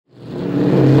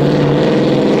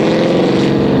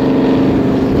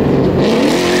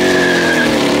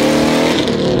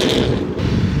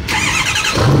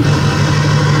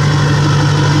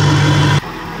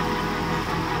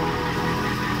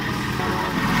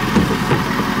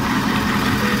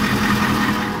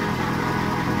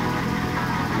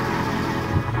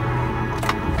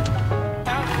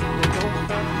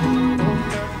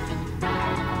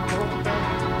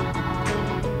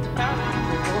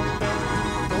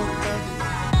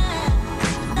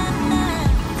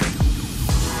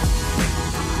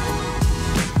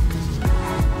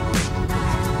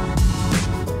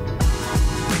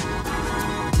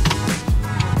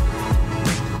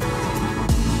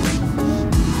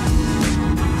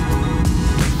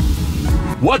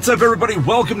What's up, everybody?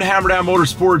 Welcome to Hammerdown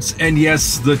Motorsports, and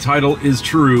yes, the title is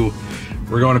true.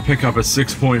 We're going to pick up a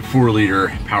 6.4 liter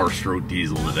Powerstroke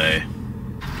Diesel today.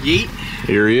 Yeet.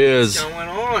 Here he is. What's going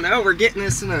on? Oh, we're getting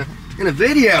this in a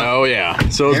video. Oh yeah.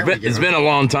 So it's been a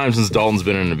long time since Dalton's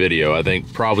been in a video. I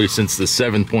think probably since the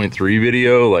 7.3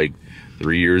 video, like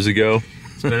 3 years ago.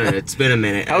 It's been a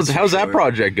minute. How's that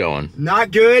project going? Not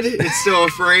good. It's still a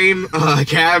frame.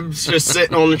 Cab's just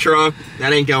sitting on the truck.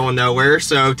 That ain't going nowhere.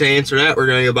 So to answer that, we're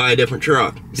gonna go buy a different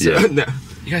truck. So, yeah. No.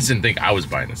 You guys didn't think I was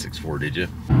buying the 6.4, did you?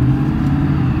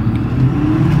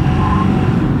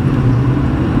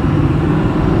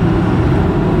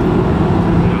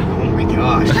 Oh my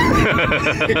gosh.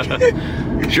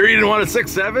 Sure you didn't want a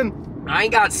 6.7? I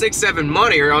ain't got 6.7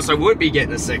 money, or else I would be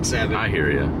getting a 6.7. I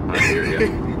hear you. I hear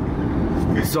you.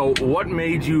 So what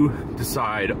made you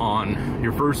decide on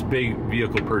your first big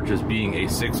vehicle purchase being a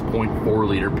 6.4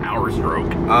 liter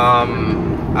Powerstroke?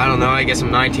 I don't know, I guess I'm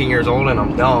 19 years old and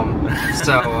I'm dumb.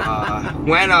 So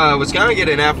when I was gonna get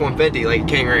an F-150, like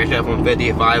King Ranch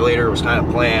F-150, a 5 liter was kind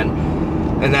of planned.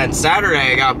 And then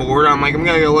Saturday I got bored. I'm like, I'm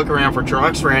gonna go look around for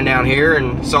trucks. Ran down here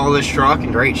and saw this truck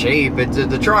in great shape.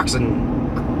 The truck's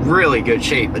in really good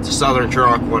shape. It's a Southern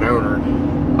truck, one owner.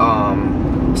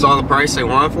 Saw the price they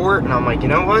wanted for it, and I'm like, you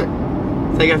know what?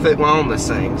 I think I fit well on this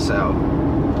thing, so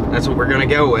that's what we're gonna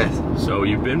go with. So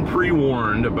you've been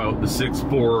pre-warned about the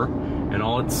 6.4 and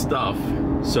all its stuff.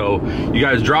 So you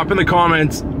guys drop in the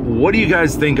comments, what do you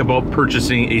guys think about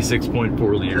purchasing a 6.4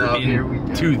 liter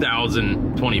in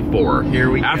 2024?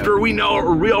 Here we go. After we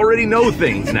already know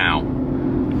things now.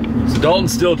 So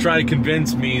Dalton's still trying to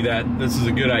convince me that this is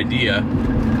a good idea.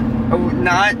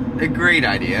 Not a great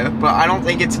idea, but I don't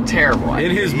think it's a terrible idea.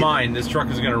 In his mind, this truck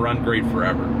is going to run great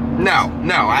forever. No,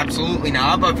 absolutely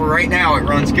not. But for right now, it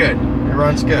runs good. It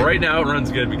runs good. Right now, it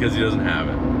runs good because he doesn't have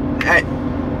it.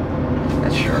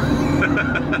 That's sure.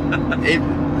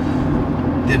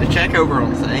 Did a check over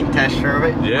on the thing, test drove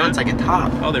it. Yeah. It runs like a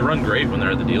top. Oh, they run great when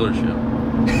they're at the dealership.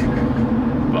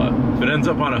 But if it ends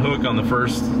up on a hook on the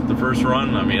first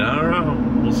run, I mean, I don't know.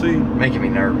 We'll see. Making me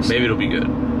nervous. Maybe it'll be good.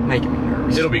 Making me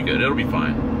nervous. It'll be good. It'll be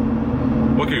fine.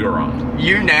 What could go wrong?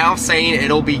 You now saying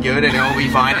it'll be good and it'll be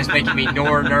fine is making me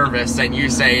more nervous than you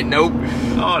saying nope.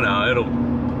 Oh no, it'll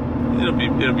be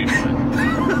fine.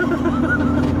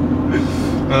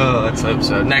 Oh, let's hope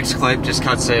so. Next clip just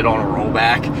cuts it on a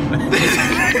rollback.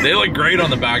 They look great on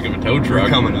the back of a tow truck. We're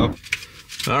coming up.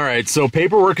 All right, so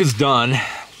paperwork is done.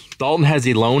 Dalton has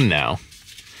a loan now.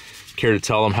 Care to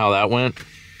tell him how that went?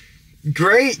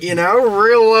 Great, you know,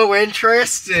 real low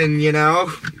interest, and you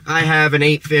know, I have an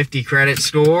 850 credit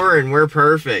score and we're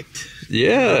perfect.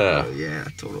 Yeah. Yeah,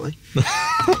 totally.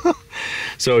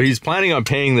 So he's planning on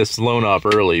paying this loan off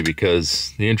early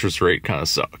because the interest rate kind of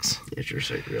sucks. The interest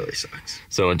rate really sucks.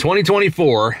 So in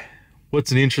 2024,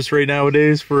 what's an interest rate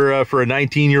nowadays for a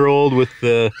 19-year-old with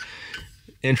the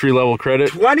entry-level credit?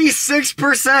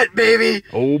 26%, baby.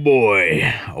 Oh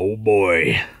boy. Oh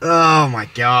boy. Oh my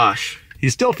gosh.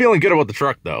 He's still feeling good about the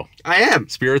truck, though. I am.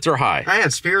 Spirits are high. I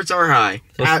am. Spirits are high.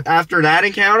 After that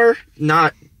encounter,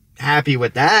 not happy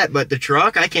with that, but the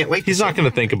truck, I can't wait. He's not going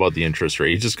to think about the interest rate.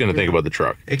 He's just going to think about the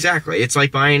truck. Exactly. It's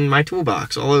like buying my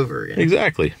toolbox all over again.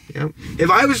 Exactly. Yep.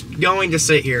 If I was going to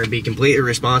sit here and be completely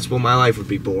responsible, my life would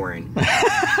be boring.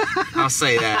 I'll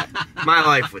say that. My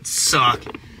life would suck.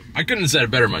 I couldn't have said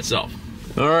it better myself.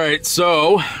 All right,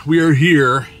 so we are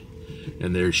here.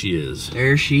 And there she is.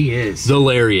 There she is. The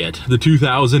Lariat, the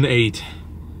 2008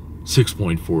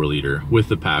 6.4 liter with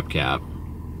the pap cap.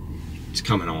 It's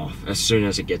coming off. As soon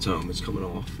as it gets home, it's coming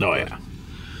off. Oh yeah.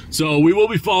 So we will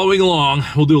be following along.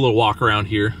 We'll do a little walk around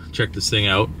here, check this thing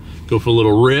out, go for a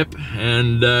little rip,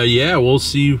 and yeah, we'll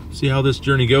see how this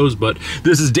journey goes. But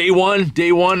this is day one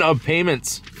of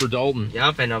payments for Dalton.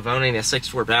 Yep, and of owning a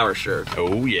 6.4 Powerstroke.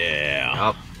 Oh yeah.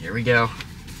 Oh, here we go.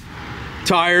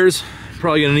 Tires.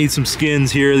 Probably gonna need some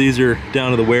skins here. These are down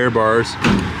to the wear bars.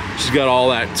 She's got all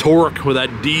that torque with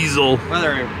that diesel.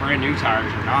 Whether they're brand new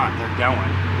tires or not, they're going.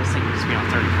 This thing used to be on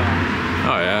 35.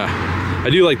 Oh yeah. I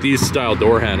do like these style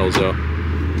door handles though.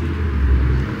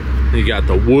 You got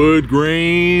the wood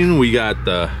grain, we got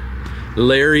the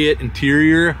Lariat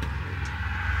interior.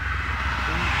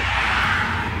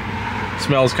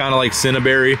 Smells kind of like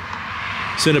cinnaberry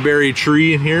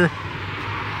tree in here.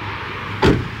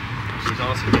 She's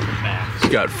also different back. It's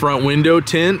got front window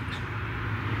tint.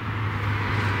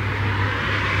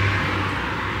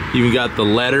 Even got the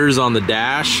letters on the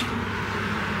dash,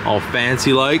 all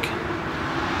fancy like.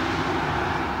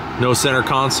 No center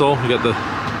console. You got the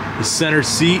center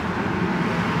seat.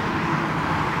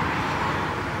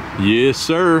 Yes,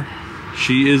 sir.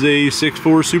 She is a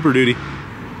 6.4 Super Duty.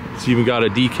 It's even got a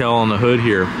decal on the hood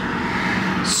here.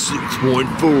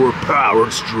 6.4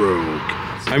 Powerstroke.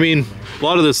 I mean, a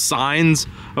lot of the signs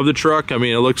of the truck, I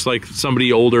mean, it looks like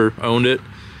somebody older owned it.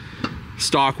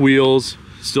 Stock wheels,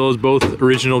 still has both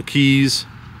original keys.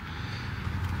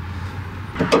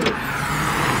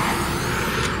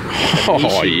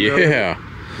 Oh yeah.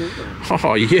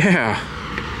 Oh yeah.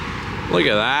 Look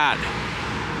at that.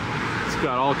 It's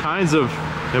got all kinds of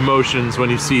emotions when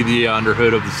you see the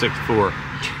underhood of the 6.4.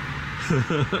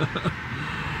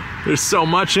 There's so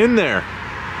much in there.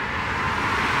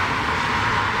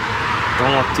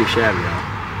 Don't look too shabby though.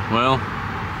 Well,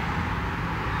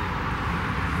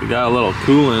 we got a little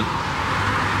coolant.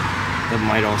 That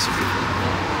might also be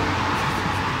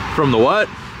from the what?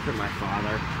 from my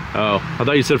father. Oh, I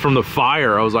thought you said from the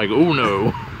fire. I was like, oh no.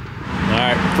 All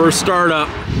right, first start up.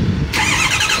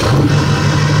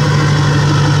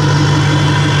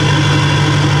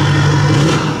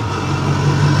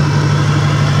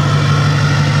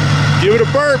 Give it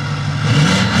a burp.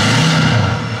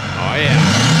 Oh yeah.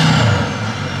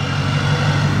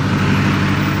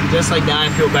 Just like that, I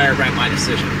feel better about my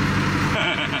decision.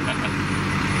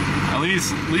 At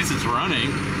least it's running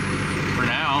for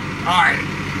now. All right.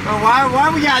 Well,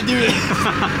 why we gotta do this?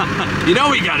 You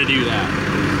know we gotta do that.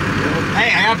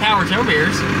 Hey, I got power toe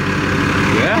mirrors.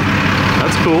 Yeah,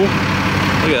 that's cool.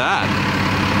 Look at that.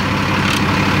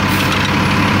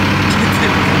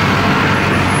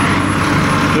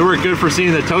 They were good for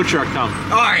seeing the tow truck come.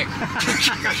 All right.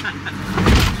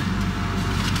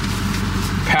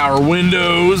 Power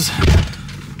windows.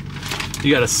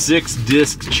 You got a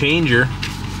 6-disc changer.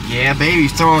 Yeah, baby,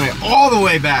 throwing it all the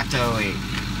way back to 08.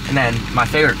 And then my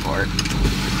favorite part.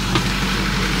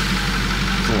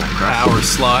 Power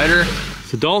slider.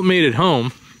 So Dalton made it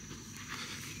home,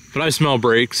 but I smell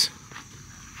brakes.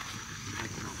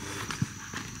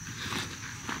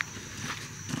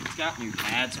 It's got new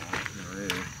pads on it in the rear,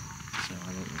 so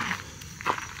I don't know.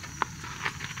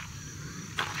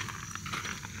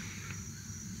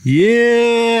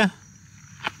 Yeah.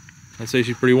 I'd say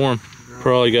she's pretty warm.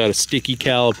 Probably got a sticky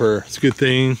caliper. It's a good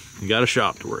thing you got a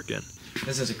shop to work in.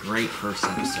 This is a great first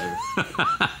episode.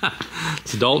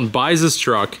 So Dalton buys his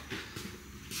truck.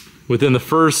 Within the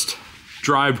first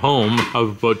drive home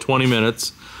of about 20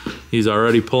 minutes, he's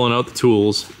already pulling out the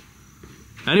tools.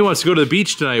 And he wants to go to the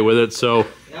beach tonight with it, so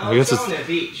I guess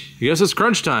it's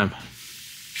crunch time.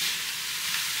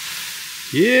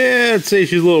 Yeah, I'd say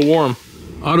she's a little warm.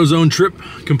 AutoZone trip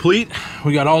complete.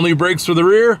 We got all new brakes for the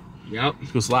rear. Yep.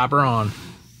 Let's go slap her on.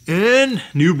 And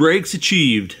new brakes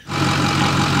achieved.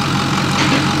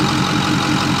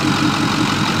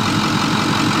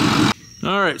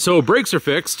 All right, so brakes are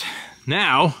fixed.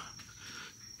 Now,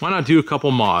 why not do a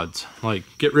couple mods? Like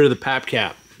get rid of the pap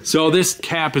cap. So this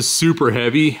cap is super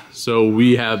heavy, so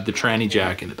we have the tranny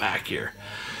jack in the back here.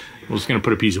 We're just gonna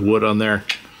put a piece of wood on there,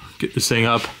 get this thing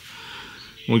up,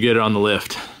 we'll get it on the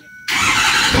lift.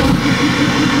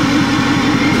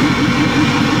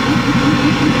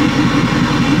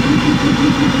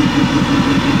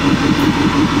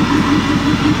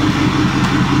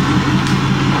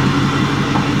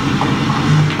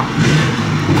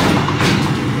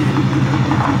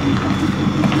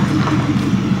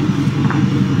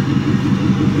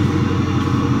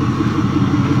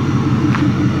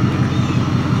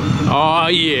 Oh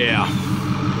yeah.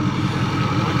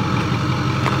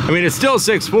 I mean, it's still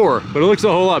 6.4, but it looks a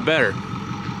whole lot better. Does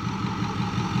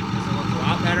it look a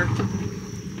lot better?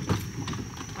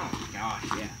 Oh gosh,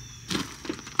 yeah.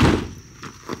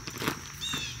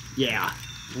 Yeah,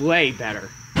 way better.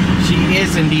 She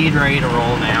is indeed ready to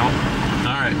roll now.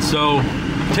 All right, so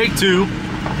take two.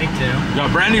 Take two.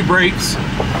 Got brand new brakes.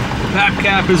 Pap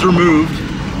cap is removed.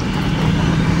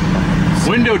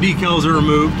 Window decals are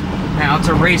removed. Now it's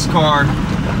a race car.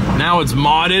 Now it's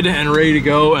modded and ready to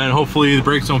go, and hopefully the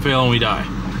brakes don't fail and we die.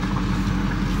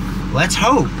 Let's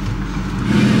hope.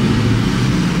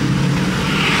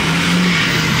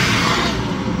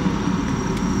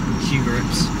 She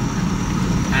rips.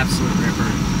 Absolute ripper.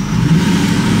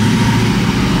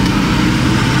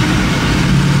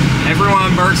 Everyone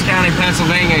in Berks County,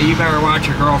 Pennsylvania, you better watch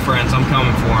your girlfriends. I'm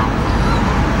coming for them.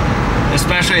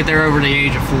 Especially if they're over the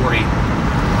age of 40.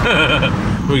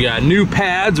 We got new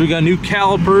pads, we got new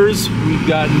calipers, we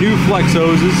got new flex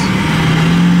hoses.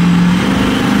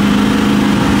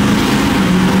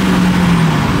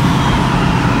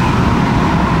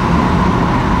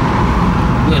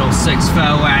 Little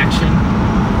 6.4 action.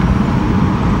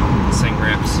 This thing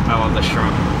rips. I love this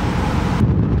truck.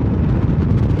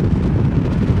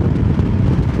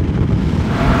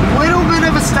 Little bit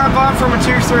of a step up from a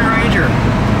 2.3 Ranger.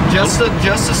 Just a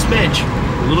smidge.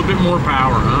 A little bit more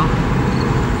power, huh?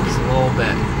 little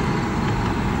bit.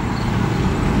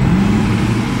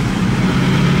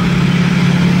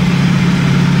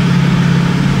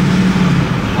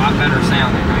 A lot better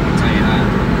sounding, I can tell you that.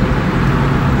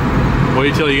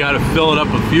 Wait till you got to fill it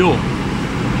up with fuel.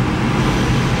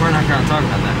 We're not going to talk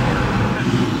about that part.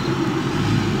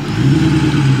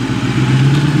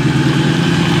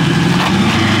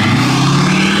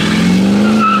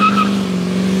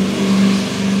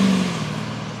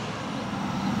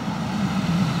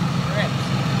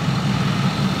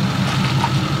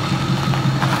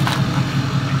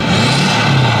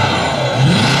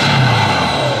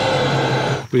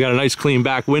 We got a nice clean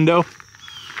back window.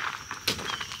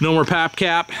 No more pap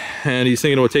cap, and he's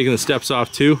thinking about taking the steps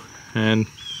off too. And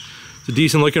it's a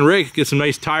decent looking rig. Get some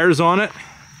nice tires on it,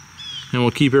 and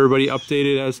we'll keep everybody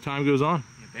updated as time goes on.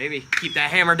 Yeah, baby, keep that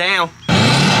hammer down.